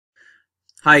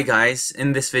Hi guys,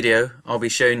 in this video I'll be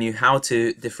showing you how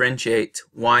to differentiate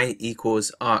y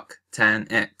equals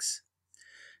arctan x.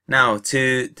 Now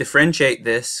to differentiate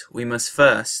this we must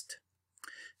first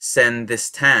send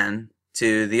this tan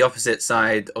to the opposite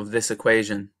side of this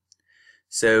equation.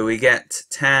 So we get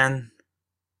tan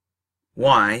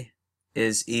y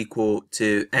is equal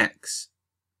to x.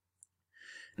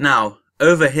 Now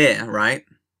over here, right,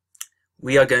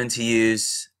 we are going to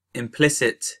use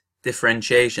implicit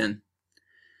differentiation.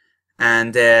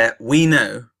 And we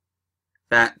know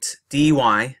that dy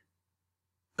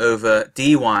over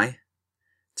dy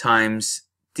times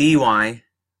dy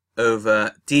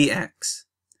over dx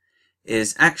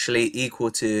is actually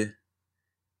equal to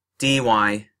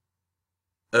dy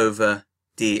over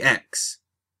dx.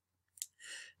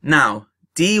 Now,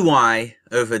 dy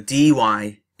over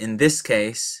dy in this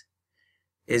case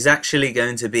is actually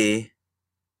going to be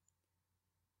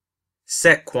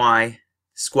sec y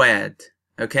squared,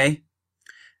 okay?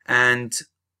 And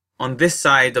on this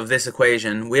side of this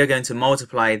equation, we are going to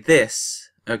multiply this,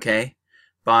 okay,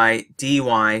 by dy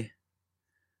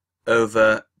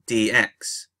over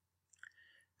dx.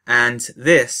 And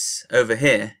this over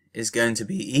here is going to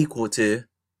be equal to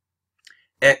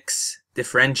x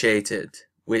differentiated,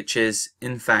 which is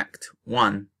in fact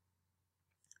 1.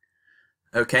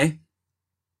 Okay?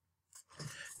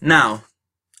 Now,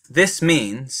 this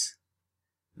means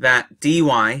that dy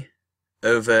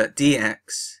over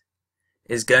dx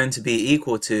is going to be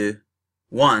equal to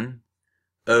 1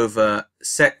 over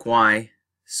sec y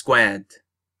squared.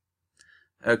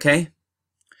 Okay?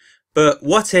 But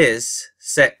what is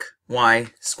sec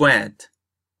y squared?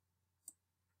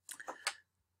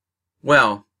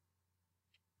 Well,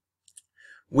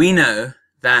 we know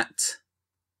that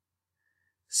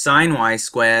sin y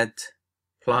squared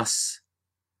plus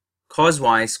cos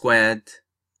y squared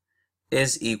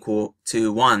is equal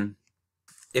to 1.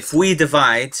 If we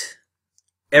divide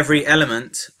every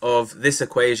element of this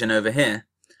equation over here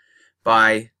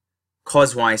by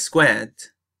cos y squared,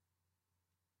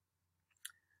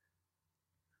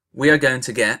 we are going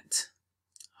to get,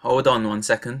 hold on one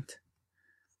second,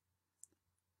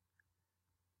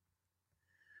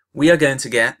 we are going to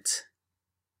get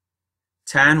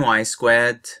tan y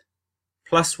squared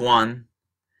plus 1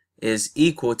 is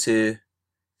equal to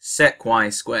sec y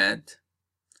squared.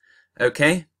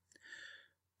 Okay?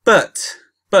 But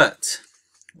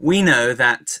we know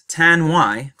that tan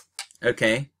y,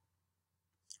 okay,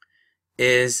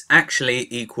 is actually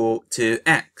equal to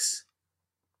x.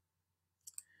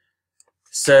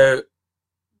 So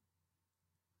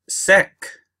sec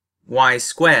y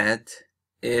squared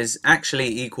is actually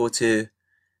equal to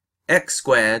x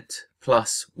squared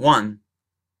plus 1.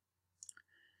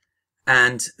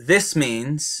 And this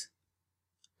means,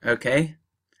 okay,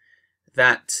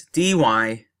 that dy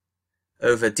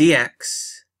over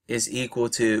dx is equal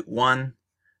to 1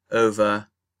 over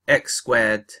x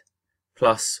squared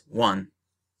plus 1.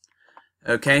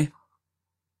 Okay?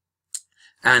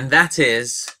 And that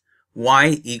is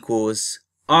y equals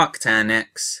arctan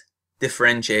x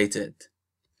differentiated.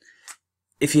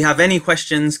 If you have any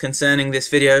questions concerning this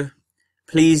video,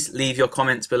 please leave your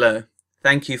comments below.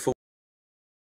 Thank you for